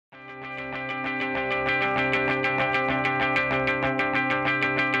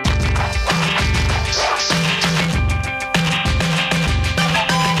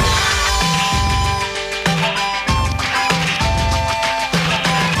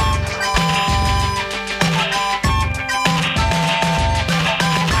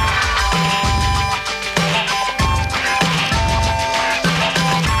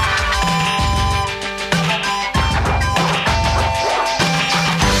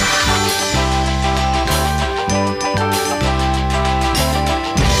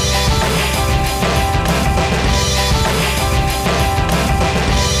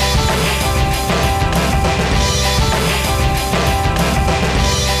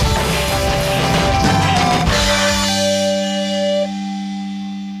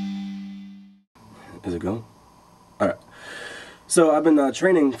So I've been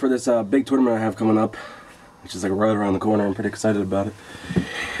training for this big tournament I have coming up, which is like right around the corner. I'm pretty excited about it.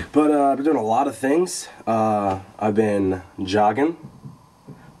 But I've been doing a lot of things. I've been jogging,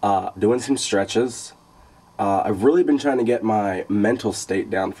 doing some stretches. I've really been trying to get my mental state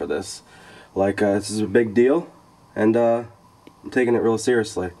down for this. Like, this is a big deal, and I'm taking it real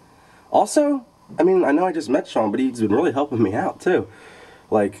seriously. Also, I mean, I know I just met Sean, but he's been really helping me out too.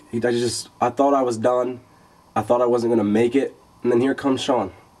 Like, I thought I was done. I thought I wasn't gonna make it, and then here comes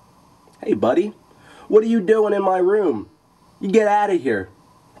Sean. Hey, buddy, what are you doing in my room? You get out of here.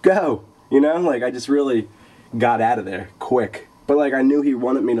 Go. You know, like, I just really got out of there quick. But like, I knew he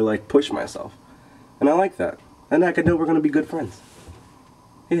wanted me to like push myself, and I like that. And I could know we're gonna be good friends.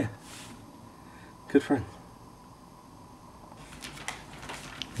 Yeah, good friends.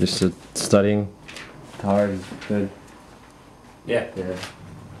 Just studying hard is good. Yeah. Yeah.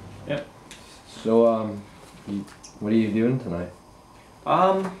 Yep. So, what are you doing tonight?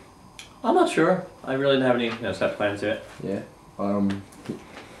 I'm not sure. I really didn't have any set plans yet. Yeah.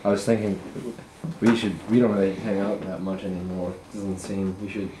 I was thinking we don't really hang out that much anymore. It doesn't seem we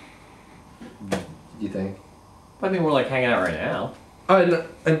should. Do you think? I mean, we're like hanging out right now. I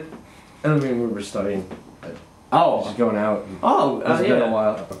don't mean we were studying. Oh. Just going out. It's been yeah. a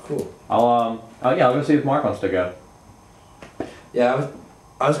while. Oh, cool. I'll go see if Mark wants to go. Yeah,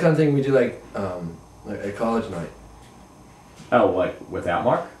 I was kind of thinking we do like a college night. Oh, like without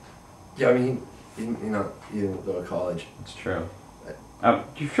Mark? Yeah, I mean, you didn't go to college. It's true.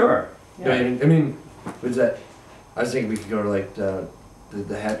 Sure. Yeah. I mean, what's that? I was thinking we could go to like the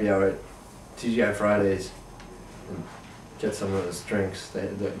happy hour at TGI Fridays and get some of those drinks,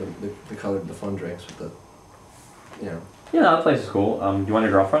 the fun drinks with the, you know. Yeah, that place is cool. Do you want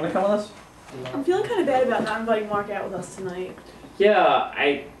your girlfriend to come with us? I'm feeling kind of bad about not inviting Mark out with us tonight. Yeah,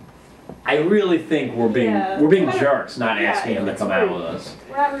 I really think we're being jerks not asking him to come out with us.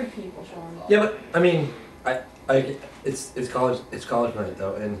 We're not rude people, Sean. Yeah, but I mean, it's college night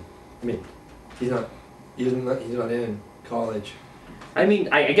though, and I mean, he's not in college. I mean,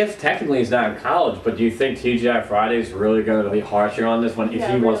 I guess technically he's not in college, but do you think TGI Fridays really going to be harsher on this one if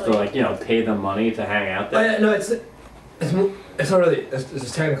he wants to, like, you know, pay them money to hang out there? Oh, yeah, no, it's not really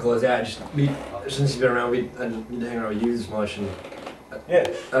as technical as that. Just since he's been around, I didn't need to hang around with you as much, and Yeah.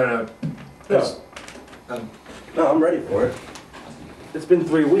 I don't know. No, I'm ready for it. It's been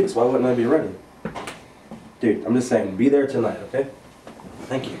 3 weeks. Why wouldn't I be ready? Dude, I'm just saying, be there tonight, okay?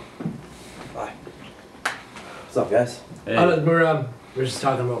 Thank you. Bye. What's up, guys? Hey. We're just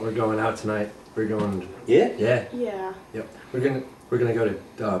talking about we're going out tonight. We're going. Yeah? Yeah. Yep. We're gonna go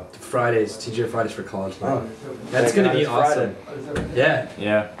to Fridays, TGI Fridays for college night. Oh, That's gonna be awesome. Yeah.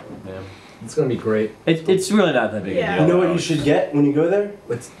 Yeah. It's gonna be great. It's really not that big a Yeah. deal. You know what you should get when you go there?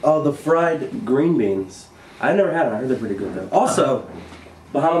 What's Oh, the fried green beans. I never had them. I heard they're pretty good though. Also,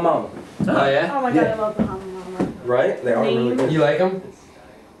 Bahama Mama. Oh yeah. Oh my god, Yeah. I love the Mama. Right? They are really good. You like them?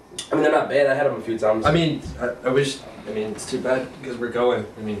 I mean, they're not bad. I had them a few times. I mean, I wish. I mean, it's too bad because we're going.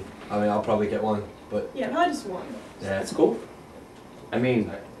 I mean, I'll probably get one, but Yeah, probably just one. yeah, that's cool. I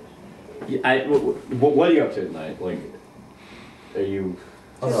mean, what are you up to tonight? Like, are you?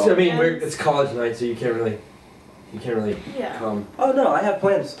 I mean, it's college night, so you can't really Yeah. come. Oh no, I have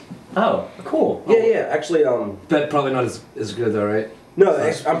plans. Oh, cool. Yeah. Actually, But probably not as good though, right? no,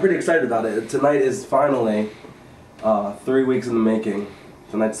 I'm pretty excited about it. Tonight is finally 3 weeks in the making.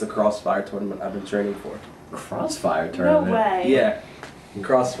 Tonight's the Crossfire tournament I've been training for. Crossfire No tournament. way. Yeah,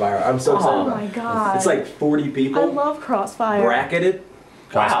 Crossfire. I'm so excited Oh about my it. god. It's like 40 people. I love Crossfire. Bracketed.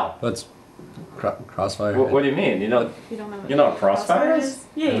 Wow. That's Crossfire. What do you mean? You don't know. You know what Crossfire is?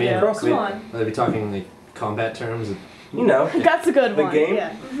 Yeah, I you mean, do. Come on. Are we talking like combat terms? You know. That's a good The one. game?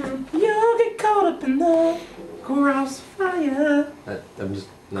 Yeah. You'll get caught up in the crossfire. I'm just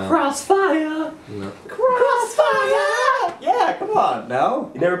no. Crossfire. No. Crossfire. Yeah, come on,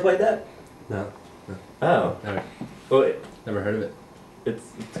 no. You never played that? No. Oh. Never. Well, Never heard of it. it's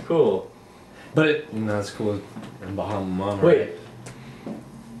cool. But it's cool. And Bahama Mama. Wait. Right?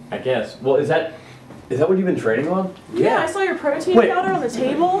 I guess. Well, is that what you've been training on? Yeah, I saw your protein Wait. powder on the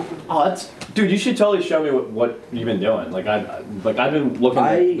table. Oh, dude. You should totally show me what you've been doing. Like I've been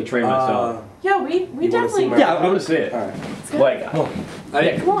looking to train myself. Yeah, we wanna definitely. see my- Yeah, I want to see it. Alright. Like,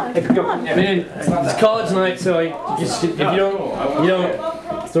 Come on. Come on. I mean, it's college night, so if you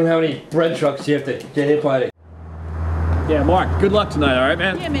don't have any bread trucks, you have to get hit by it. yeah, Mark. Good luck tonight. All right,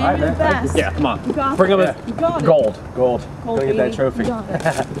 man. Yeah, man, you're the best. Yeah, come on. You got Bring it. up You got it. gold. Gold, Gonna get that baby. trophy. You got it.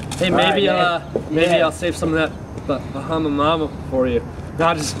 Hey, maybe Yeah. I'll save some of that Bahama Mama for you.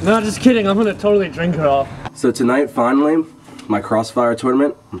 No, just kidding. I'm gonna totally drink it all. So tonight, finally, my Crossfire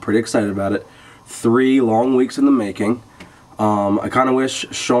tournament. I'm pretty excited about it. 3 long weeks in the making. I kind of wish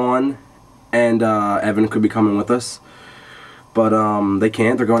Sean and Evan could be coming with us, but they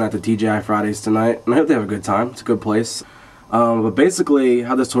can't. They're going out to TGI Fridays tonight, and I hope they have a good time. It's a good place. But basically,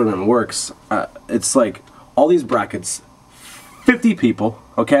 how this tournament works, it's like all these brackets, 50 people,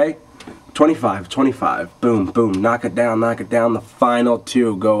 okay? 25, 25, boom, boom, knock it down, knock it down. The final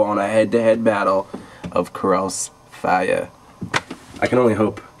 2 go on a head-to-head battle of Crossfire. I can only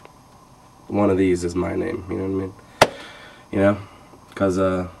hope one of these is my name, you know what I mean? You know? Because,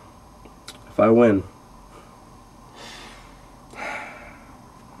 if I win...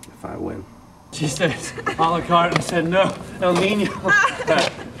 She said a la carte and said no, El Nino.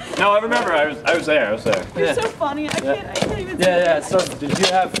 No, I remember. I was there. You're so funny. I can't even say Yeah. So did you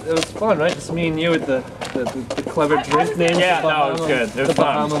have? It was fun, right? Just me and you with the clever drink names. Yeah, the Bahama, no, it was good. It was the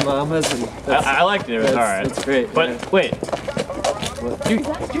fun. Bahama Mamas. And I liked it. It was alright. It's great. But yeah. wait, did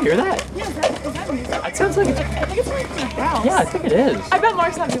you hear that? Yeah, is that music? It sounds like I think it's from the house. Yeah, I think it is. I bet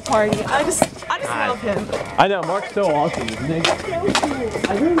Mark's having a party. I just love him. I know. Mark's so awesome, isn't he?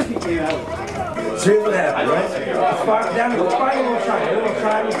 So here's what happened, right? It's down to the final little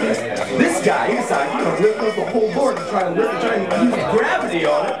triangle piece. This guy, he decided, you know, lift up the whole board and try to use gravity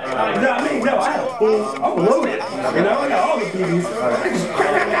on it. No, I mean, no, I'm loaded. You know, I got all the BBs. I just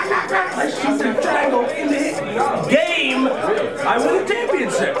I shoot the triangle in the game. I win a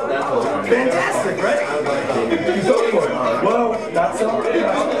championship. Fantastic, right? You go for it. Well, that's so hard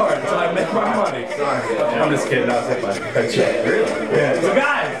until I make my money. I'm just kidding. I was hit by a check. Really? Yeah. So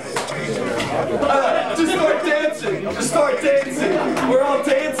guys. Just start dancing! Just start dancing! We're all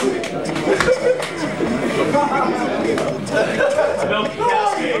dancing!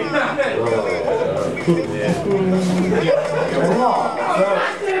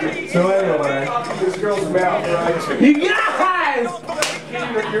 So anyway, this girl's mouth, right? You guys!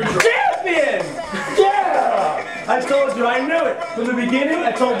 You're champion! Yeah! I told you, I knew it! From the beginning,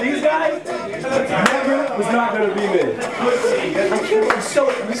 I told these guys, never was not gonna be me.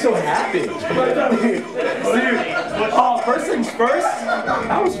 I'm so happy. Dude, oh, first things first,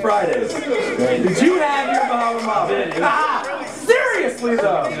 that was Fridays. Did you have your Bahama Mama? Ah, seriously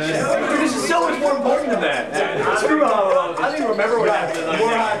though! This is so much more important than that. Screw Bahama Mama. I don't even remember what happened. More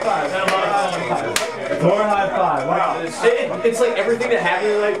high five. More high five. Wow. It's like everything that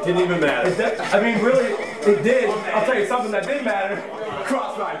happened tonight didn't even matter. I mean, really, it did. I'll tell you something that did matter.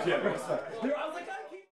 Crossfire chip. I was like,